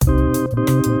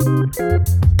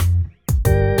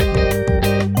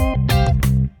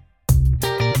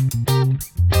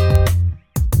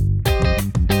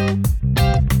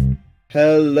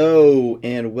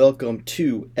and welcome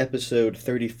to episode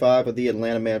 35 of the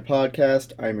Atlanta Man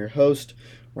podcast. I'm your host,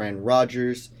 Ryan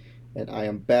Rogers, and I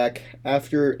am back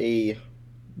after a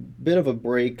bit of a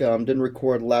break. Didn't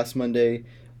record last Monday.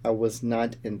 I was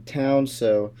not in town,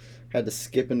 so had to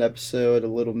skip an episode, a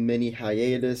little mini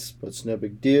hiatus, but it's no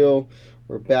big deal.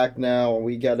 We're back now, and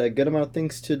we got a good amount of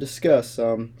things to discuss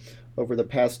over the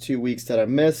past 2 weeks that I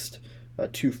missed.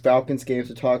 Two Falcons games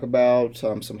to talk about,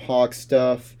 some Hawks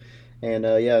stuff, and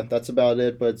yeah, that's about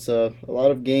it. But it's a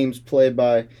lot of games played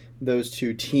by those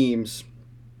two teams,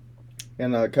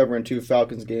 and covering two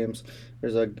Falcons games.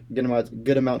 There's a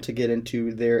good amount to get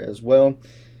into there as well.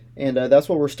 And that's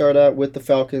what we're start out with the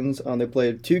Falcons. They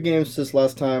played two games since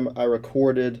last time I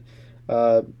recorded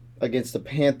uh, against the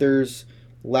Panthers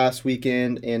last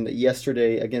weekend and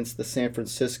yesterday against the San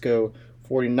Francisco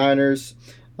 49ers.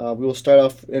 We will start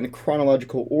off in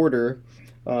chronological order,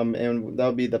 and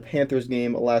that'll be the Panthers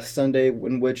game last Sunday,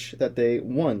 in which that they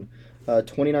won,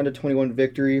 29-21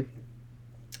 victory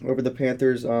over the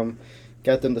Panthers.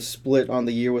 Got them to split on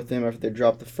the year with them after they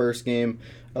dropped the first game.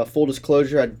 Full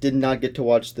disclosure, I did not get to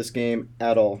watch this game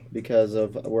at all because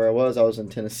of where I was. I was in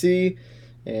Tennessee,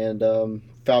 and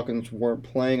Falcons weren't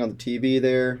playing on the TV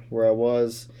there where I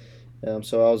was.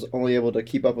 So I was only able to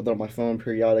keep up with it on my phone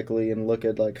periodically and look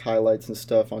at like highlights and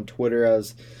stuff on Twitter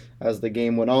as the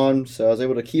game went on. So I was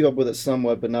able to keep up with it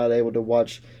somewhat, but not able to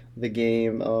watch the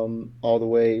game all the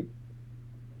way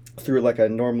through like I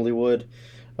normally would.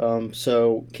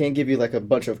 So can't give you like a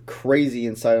bunch of crazy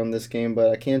insight on this game, but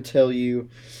I can tell you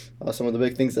some of the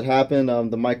big things that happened.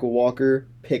 The Michael Walker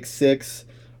pick six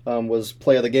was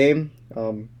play of the game.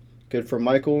 Good for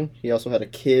Michael. He also had a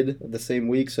kid the same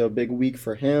week, so a big week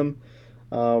for him.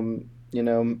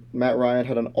 Matt Ryan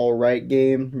had an all right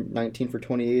game, 19 for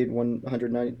 28,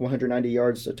 190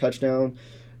 yards, a touchdown.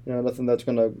 Nothing that's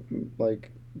gonna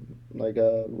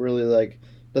really like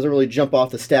doesn't really jump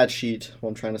off the stat sheet. What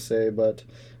I'm trying to say, but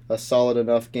a solid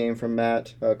enough game from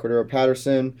Matt. Cordero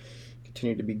Patterson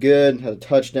continued to be good, had a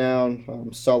touchdown.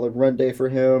 Solid run day for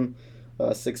him.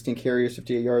 16 carries,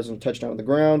 58 yards, and a touchdown on the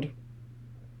ground.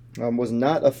 Was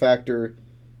not a factor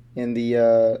in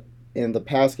the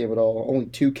pass game at all. Only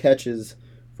two catches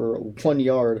for 1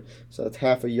 yard, so that's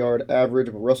half a yard average.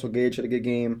 But Russell Gage had a good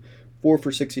game, 4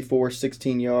 for 64,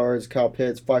 16 yards. Kyle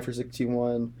Pitts 5 for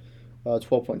 61,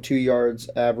 12.2 yards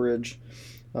average.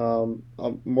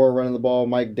 More running the ball.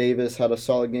 Mike Davis had a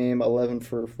solid game, 11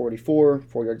 for 44,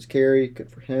 4 yards carry, good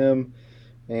for him.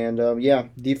 And yeah,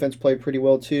 defense played pretty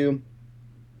well too.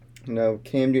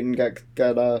 Cam Newton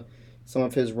got some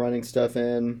of his running stuff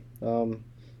in.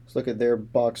 Let's look at their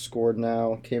box score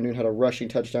now. Cam Newton had a rushing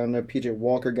touchdown. PJ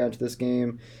Walker got into this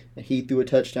game, and he threw a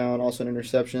touchdown, also an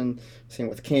interception. Same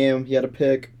with Cam, he had a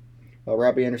pick.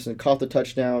 Robbie Anderson caught the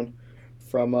touchdown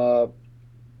from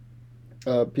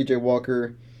PJ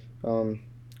Walker.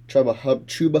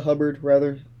 Chuba Hubbard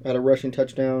rather had a rushing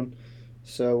touchdown.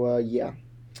 So yeah,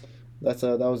 that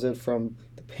was it from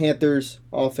the Panthers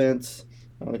offense.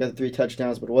 They got the three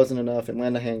touchdowns, but it wasn't enough.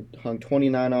 Atlanta hung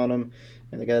 29 on them,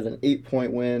 and they got an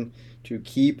 8-point win to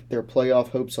keep their playoff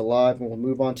hopes alive. And we'll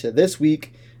move on to this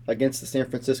week against the San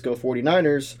Francisco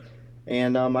 49ers.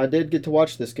 And I did get to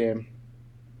watch this game.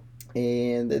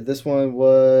 And this one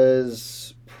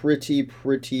was pretty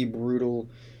brutal,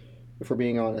 if we're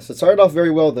being honest. It started off very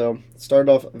well, though. It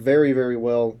started off very, very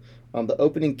well. The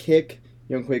opening kick,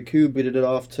 Younghoe Koo beat it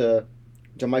off to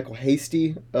JaMycal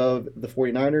Hasty of the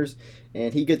 49ers,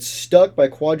 and he gets stuck by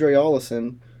Quadre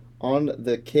Ollison on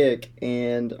the kick,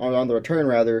 and on the return,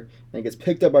 rather, and gets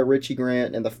picked up by Richie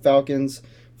Grant, and the Falcons,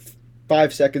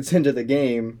 5 seconds into the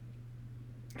game,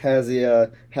 has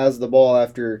the ball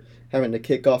after having to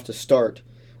kick off to start.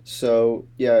 So,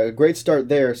 yeah, a great start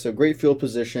there, so great field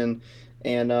position,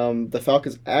 and the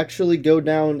Falcons actually go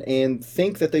down and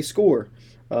think that they score.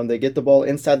 They get the ball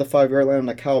inside the 5-yard line on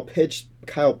a Kyle Pitts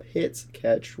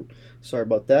catch. Sorry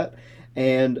about that.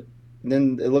 And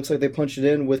then it looks like they punch it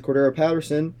in with Cordero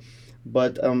Patterson.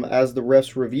 But as the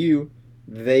refs review,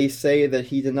 they say that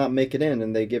he did not make it in,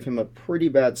 and they give him a pretty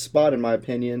bad spot, in my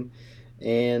opinion.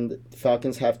 And the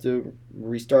Falcons have to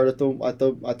restart at the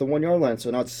 1-yard line.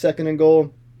 So now it's second and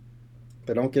goal.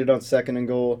 They don't get it on second and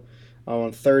goal.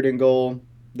 On third and goal,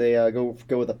 they go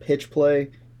with a pitch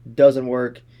play. Doesn't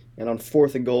work. And on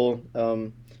fourth and goal,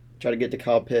 try to get to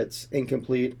Kyle Pitts,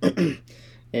 incomplete,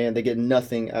 and they get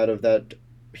nothing out of that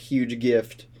huge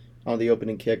gift on the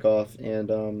opening kickoff.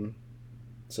 And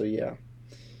so yeah,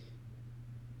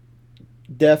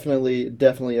 definitely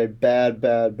a bad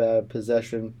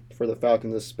possession for the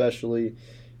Falcons, especially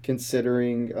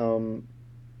considering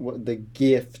what the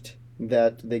gift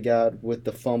that they got with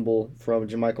the fumble from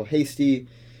JaMycal Hasty.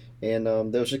 and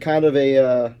there was just kind of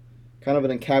an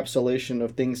encapsulation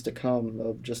of things to come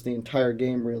of just the entire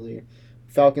game. Really,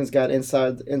 Falcons got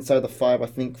inside the five, I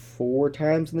think, 4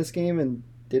 times in this game and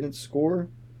didn't score,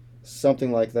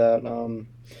 something like that.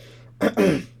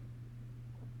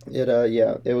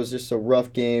 It was just a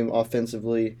rough game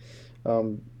offensively.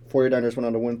 49ers went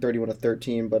on to win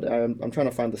 31-13, but I'm trying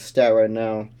to find the stat right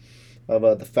now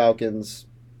of the Falcons.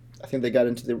 I think they got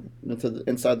into the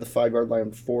inside the 5 yard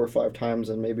line 4 or 5 times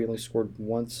and maybe only scored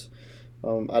once.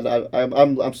 I'm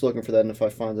still looking for that, and if I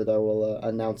find it, I will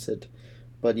announce it.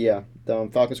 But yeah, the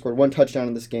Falcons scored 1 touchdown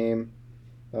in this game.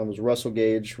 It was Russell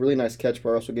Gage. Really nice catch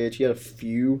by Russell Gage. He had a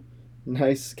few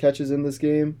nice catches in this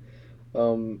game.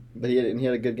 But he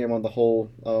had a good game on the whole.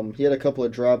 He had a couple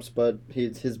of drops, but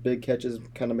his big catches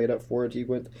kind of made up for it. He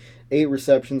went 8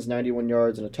 receptions, 91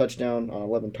 yards, and a touchdown on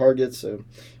 11 targets. So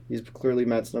he's clearly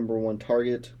Matt's number one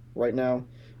target right now.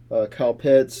 Kyle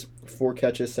Pitts, 4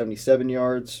 catches, 77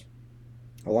 yards.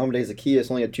 Olamide Zaccheaus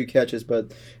only had 2 catches,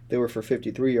 but they were for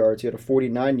 53 yards. He had a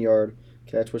 49-yard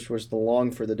catch, which was the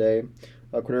long for the day.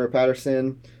 Cordero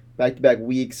Patterson, back-to-back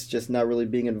weeks, just not really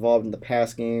being involved in the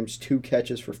pass games. 2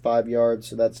 catches for 5 yards,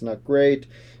 so that's not great.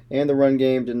 And the run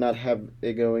game did not have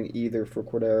it going either for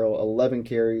Cordero. 11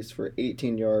 carries for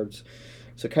 18 yards.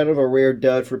 So kind of a rare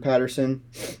dud for Patterson.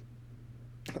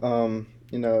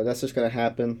 That's just going to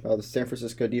happen. The San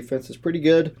Francisco defense is pretty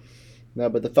good. No,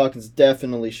 but the Falcons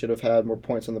definitely should have had more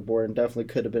points on the board and definitely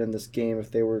could have been in this game if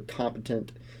they were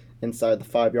competent inside the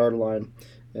 5 yard line.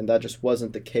 And that just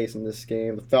wasn't the case in this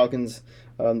game. The Falcons,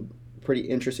 pretty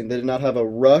interesting. They did not have a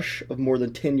rush of more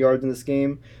than 10 yards in this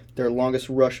game. Their longest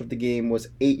rush of the game was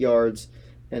 8 yards,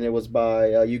 and it was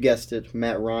by, you guessed it,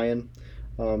 Matt Ryan.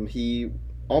 He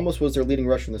almost was their leading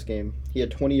rusher in this game. He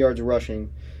had 20 yards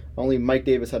rushing. Only Mike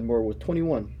Davis had more with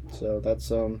 21. So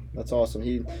that's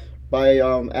awesome. By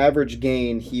average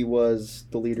gain, he was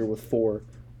the leader with 4.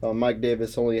 Mike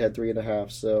Davis only had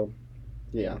 3.5. So,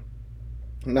 yeah,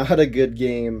 not a good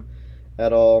game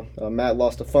at all. Matt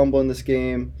lost a fumble in this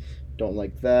game. Don't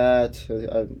like that.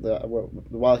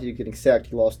 While he was getting sacked,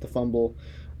 he lost the fumble.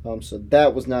 So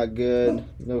that was not good.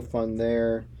 No fun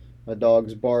there. My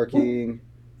dog's barking.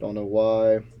 Don't know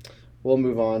why. We'll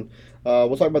move on.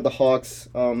 We'll talk about the Hawks.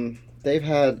 They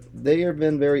have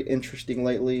been very interesting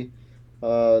lately.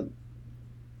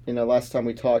 Last time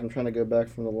we talked, I'm trying to go back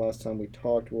from the last time we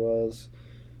talked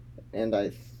and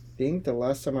I think the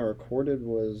last time I recorded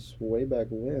was way back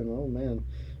when. Oh man.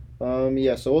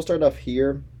 So we'll start off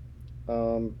here.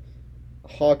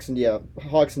 Hawks and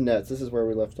Nets. This is where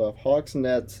we left off. Hawks and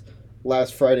Nets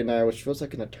last Friday night, which feels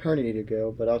like an eternity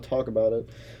ago, but I'll talk about it.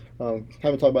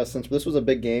 Haven't talked about it since, but this was a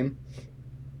big game.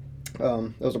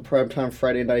 It was a primetime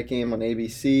Friday night game on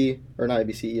ABC, or not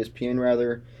ABC, ESPN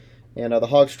rather. And the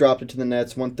Hawks dropped it to the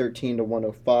Nets,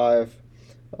 113-105.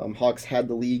 Hawks had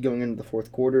the lead going into the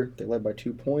fourth quarter. They led by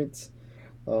 2 points.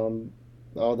 All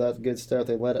that good stuff.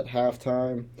 They led at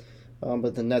halftime.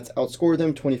 But the Nets outscored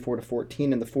them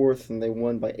 24-14 in the fourth, and they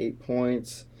won by 8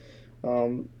 points.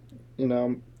 I'm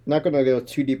not going to go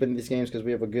too deep into these games because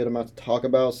we have a good amount to talk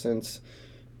about since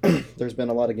there's been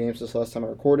a lot of games since last time I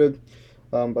recorded.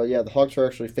 But yeah, the Hawks were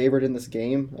actually favored in this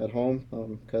game at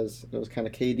home because it was kind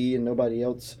of KD and nobody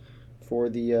else for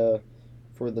the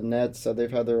Nets.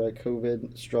 They've had their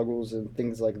COVID struggles and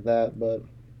things like that. But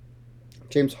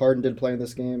James Harden did play in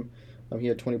this game. He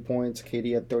had 20 points.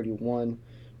 KD had 31.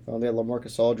 They had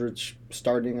LaMarcus Aldridge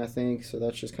starting, I think. So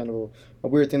that's just kind of a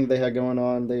weird thing that they had going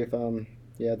on. They've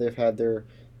had their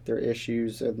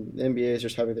issues, and the NBA is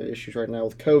just having their issues right now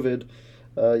with COVID.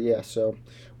 So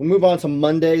we'll move on to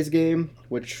Monday's game,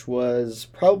 which was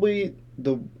probably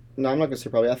I'm not going to say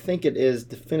probably, I think it is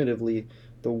definitively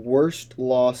the worst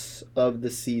loss of the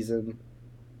season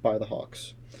by the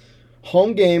Hawks.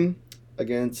 Home game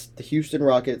against the Houston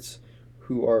Rockets,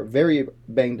 who are very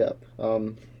banged up.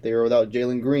 They were without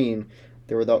Jalen Green.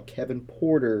 They were without Kevin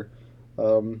Porter.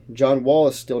 John Wall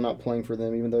is still not playing for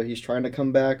them, even though he's trying to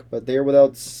come back, but they are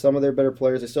without some of their better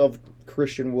players. They still have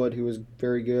Christian Wood, who is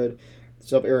very good. They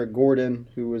still have Eric Gordon,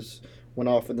 who went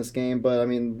off in this game, but I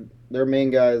mean, their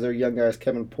main guys, their young guys,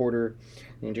 Kevin Porter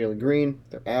and Jalen Green,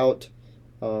 they're out.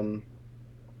 So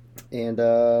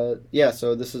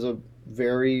this is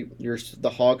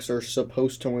the Hawks are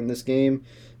supposed to win this game.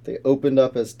 They opened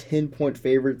up as 10-point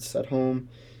favorites at home,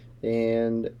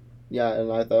 and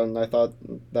I thought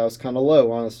that was kind of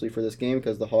low, honestly, for this game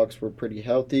because the Hawks were pretty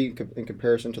healthy in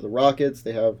comparison to the Rockets.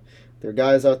 They have their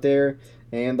guys out there,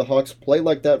 and the Hawks played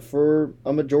like that for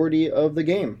a majority of the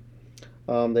game.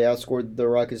 They outscored the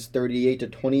Rockets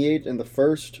 38-28 in the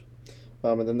first,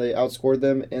 and then they outscored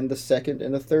them in the second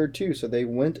and the third too. So they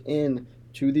went in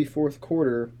to the fourth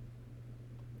quarter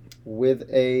with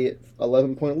a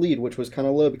 11-point lead, which was kind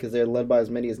of low because they had led by as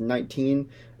many as 19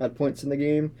 at points in the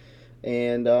game.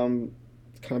 And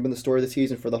kind of been the story of the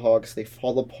season for the Hawks. They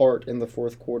fall apart in the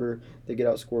fourth quarter. They get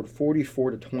outscored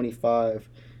 44-25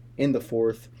 in the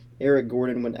fourth. Eric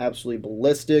Gordon went absolutely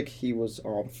ballistic. He was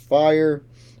on fire.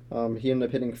 He ended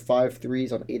up hitting 5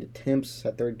 threes on 8 attempts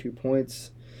at 32 points.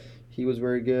 He was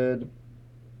very good.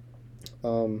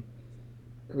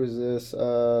 Who's this?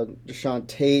 Deshaun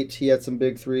Tate. He had some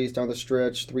big threes down the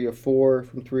stretch. 3 of 4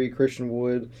 from three. Christian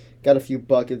Wood got a few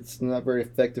buckets. Not very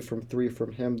effective from three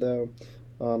from him though.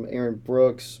 Aaron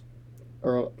Brooks,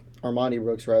 or Armani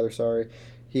Brooks rather. Sorry,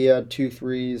 he had 2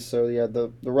 threes. So yeah,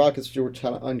 the Rockets were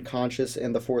kind of unconscious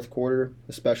in the fourth quarter,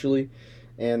 especially,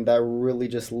 and that really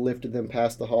just lifted them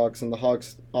past the Hawks. And the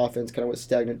Hawks offense kind of went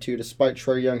stagnant too, despite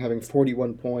Trae Young having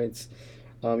 41 points.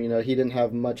 He didn't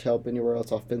have much help anywhere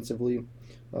else offensively.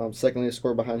 Second leading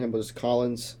scorer behind him was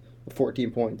Collins, with 14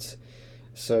 points.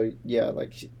 So yeah,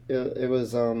 like it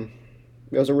was a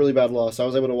really bad loss. I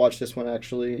was able to watch this one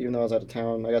actually, even though I was out of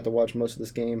town. I got to watch most of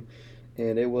this game,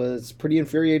 and it was pretty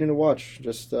infuriating to watch.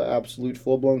 Just absolute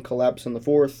full blown collapse in the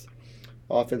fourth.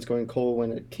 Offense going cold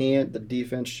when it can't. The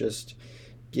defense just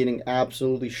getting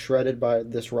absolutely shredded by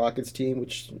this Rockets team,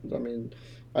 which, I mean,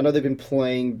 I know they've been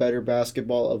playing better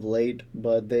basketball of late,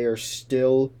 but they are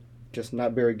still just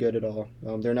not very good at all.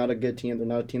 They're not a good team. They're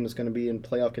not a team that's going to be in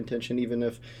playoff contention, even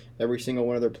if every single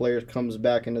one of their players comes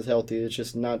back and is healthy. It's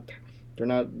just not. They're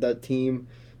not that team.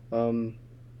 Um,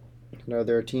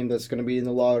 they're a team that's going to be in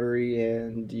the lottery,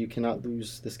 and you cannot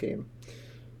lose this game.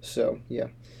 So yeah.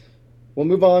 We'll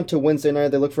move on to Wednesday night.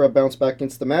 They look for a bounce back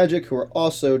against the Magic, who are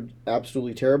also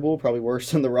absolutely terrible, probably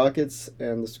worse than the Rockets.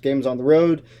 And this game's on the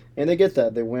road, and they get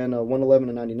that. They win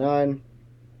 111-99.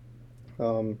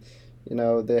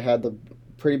 They had the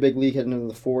pretty big lead heading into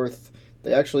the fourth.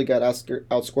 They actually got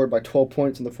outscored by 12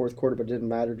 points in the fourth quarter, but it didn't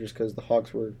matter just because the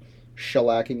Hawks were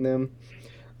shellacking them.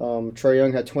 Trae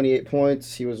Young had 28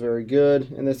 points. He was very good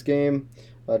in this game.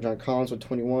 John Collins with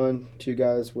 21. Two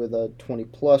guys with 20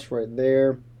 plus right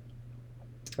there.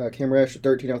 Cam Reddish with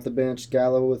 13 off the bench.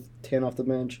 Gallo with 10 off the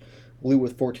bench. Lou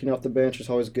with 14 off the bench. It's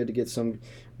always good to get some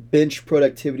bench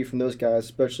productivity from those guys,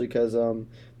 especially because the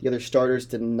other starters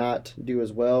did not do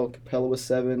as well. Capella was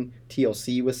 7,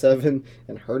 TLC was 7,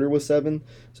 and Herter was 7.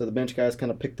 So the bench guys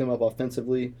kind of picked them up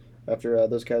offensively after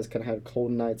those guys kind of had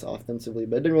cold nights offensively.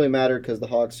 But it didn't really matter because the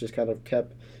Hawks just kind of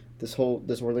kept this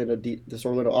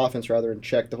Orlando offense rather in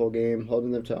check the whole game,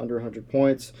 holding them to under 100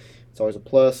 points. It's always a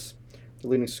plus. The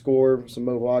leading scorer was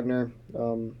Mo Wagner.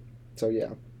 So yeah,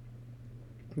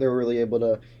 they were really able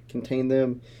to contain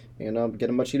them and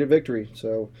get a much needed victory.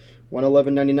 So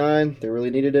 111-99, they really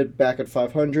needed it, back at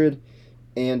 500,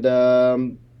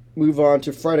 and move on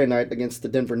to Friday night against the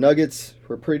Denver Nuggets,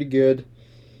 who are pretty good,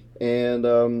 and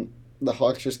the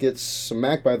Hawks just get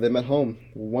smacked by them at home,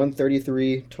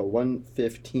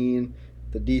 133-115.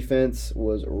 The defense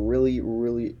was really,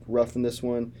 really rough in this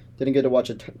one. Didn't get to watch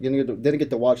it. Didn't get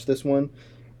to watch this one,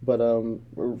 but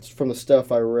from the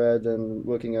stuff I read and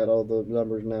looking at all the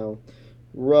numbers now,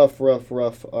 rough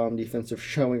defensive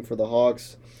showing for the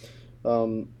Hawks.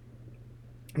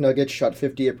 Nuggets shot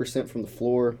 58% from the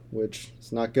floor, which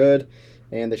is not good,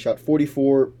 and they shot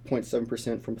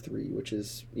 44.7% from three, which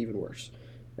is even worse.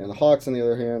 And the Hawks, on the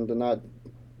other hand, did not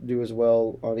do as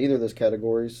well on either of those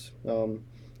categories.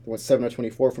 They went 7 of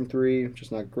 24 from three, which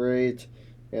is not great,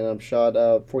 and shot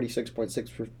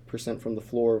 46.6% from the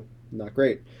floor, not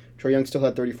great. Trae Young still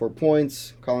had 34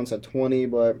 points. Collins had 20,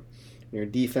 but when your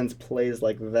defense plays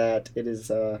like that, it's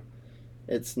not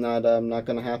going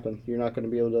to happen. You're not going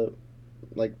to be able to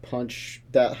punch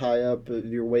that high up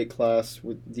your weight class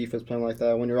with defense playing like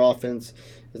that when your offense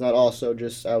is not also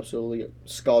just absolutely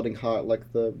scalding hot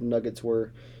like the Nuggets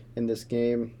were in this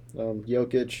game.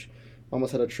 Jokic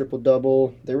almost had a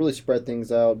triple-double. They really spread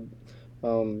things out.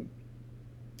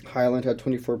 Highland had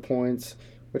 24 points.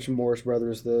 Which Morris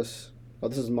brother is this? Oh,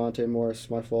 this is Monte Morris.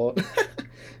 My fault.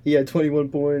 He had 21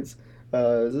 points.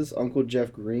 Is this Uncle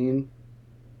Jeff Green?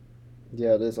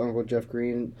 Yeah, it is Uncle Jeff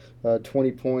Green.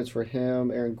 20 points for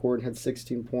him. Aaron Gordon had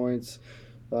 16 points.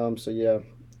 So yeah,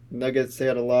 Nuggets, they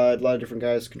had a lot of different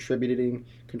guys contributing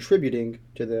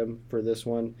to them for this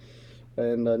one.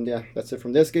 And yeah, that's it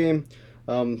from this game.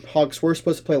 Hawks were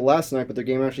supposed to play last night, but their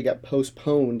game actually got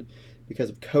postponed because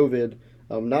of COVID.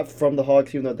 Not from the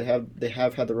Hawks, even though they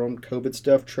have had their own COVID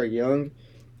stuff. Trae Young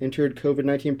entered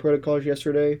COVID-19 protocols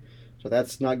yesterday, so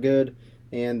that's not good.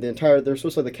 And they're supposed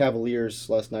to play the Cavaliers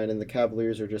last night, and the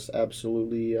Cavaliers are just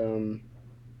absolutely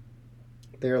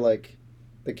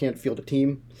they can't field a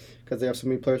team because they have so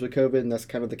many players with COVID, and that's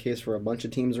kind of the case for a bunch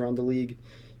of teams around the league.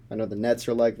 I know the Nets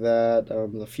are like that.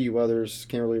 A few others,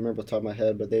 can't really remember off the top of my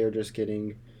head, but they are just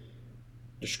getting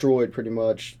destroyed pretty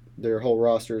much. Their whole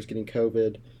roster is getting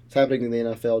COVID. It's happening in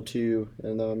the NFL too,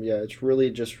 and yeah, it's really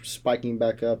just spiking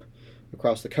back up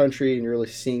across the country, and you're really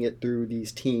seeing it through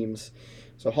these teams.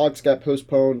 So Hawks got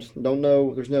postponed. Don't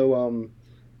know. There's no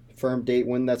firm date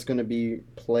when that's going to be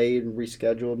played and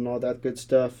rescheduled and all that good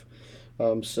stuff.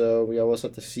 So we always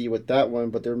have to see with that one.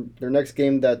 But their next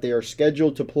game that they are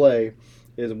scheduled to play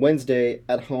is Wednesday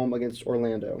at home against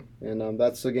Orlando, and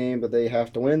that's the game that they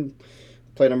have to win.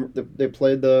 They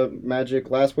played the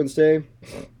Magic last Wednesday,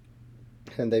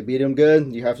 and they beat them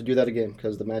good. You have to do that again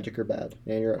because the Magic are bad,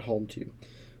 and you're at home too.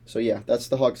 So yeah, that's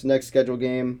the Hawks' next scheduled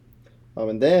game,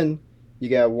 and then you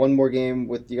got one more game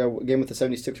with the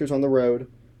 76ers on the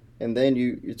road, and then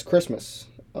it's Christmas,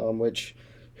 which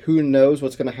who knows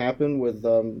what's going to happen with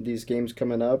these games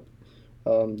coming up.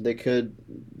 They could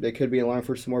be in line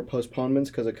for some more postponements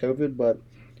because of COVID, but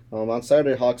on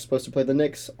Saturday, Hawks supposed to play the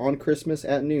Knicks on Christmas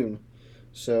at noon.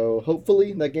 So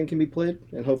hopefully that game can be played,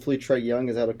 and hopefully Trae Young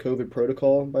is out of COVID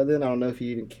protocol by then. I don't know if he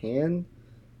even can,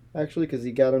 actually, because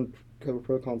he got on COVID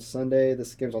protocol on Sunday.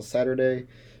 This game's on Saturday,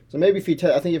 so maybe if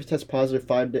I think if he tests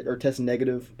positive or tests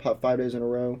negative 5 days in a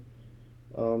row,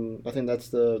 I think that's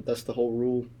the whole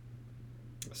rule.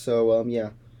 So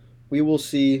yeah, we will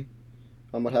see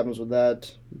what happens with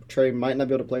that. Trae might not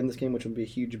be able to play in this game, which would be a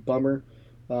huge bummer,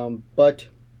 but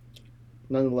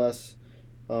nonetheless.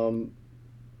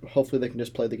 Hopefully they can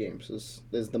just play the games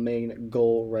is the main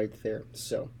goal right there.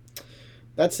 So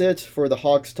that's it for the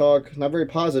Hawks talk. Not very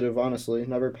positive, honestly.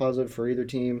 Not very positive for either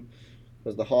team.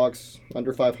 Because the Hawks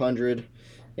under 500,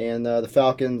 and the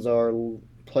Falcons are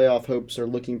playoff hopes are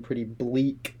looking pretty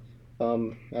bleak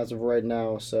as of right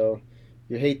now. So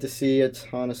you hate to see it,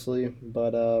 honestly,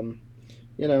 but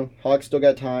Hawks still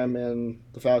got time, and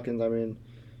the Falcons, I mean,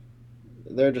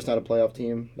 they're just not a playoff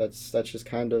team. That's just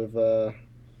kind of.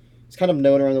 It's kind of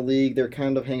known around the league. They're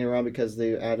kind of hanging around because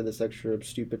they added this extra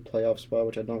stupid playoff spot,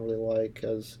 which I don't really like,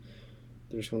 because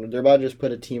they're about to just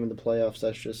put a team in the playoffs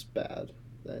that's just bad.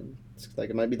 And it's like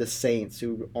it might be the Saints,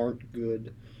 who aren't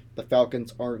good. The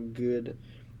Falcons aren't good.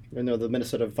 I know the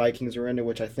Minnesota Vikings are in it,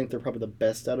 which I think they're probably the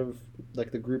best out of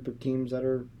like the group of teams that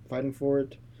are fighting for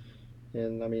it.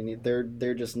 And I mean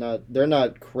they're just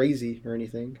not crazy or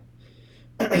anything.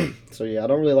 So yeah, I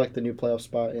don't really like the new playoff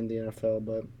spot in the NFL,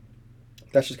 but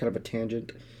that's just kind of a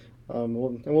tangent.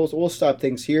 We'll stop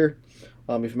things here.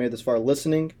 If you made this far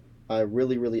listening, I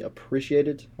really, really appreciate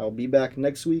it. I'll be back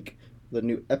next week with a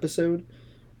new episode.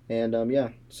 And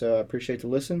yeah, so I appreciate the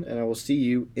listen, and I will see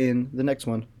you in the next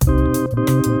one.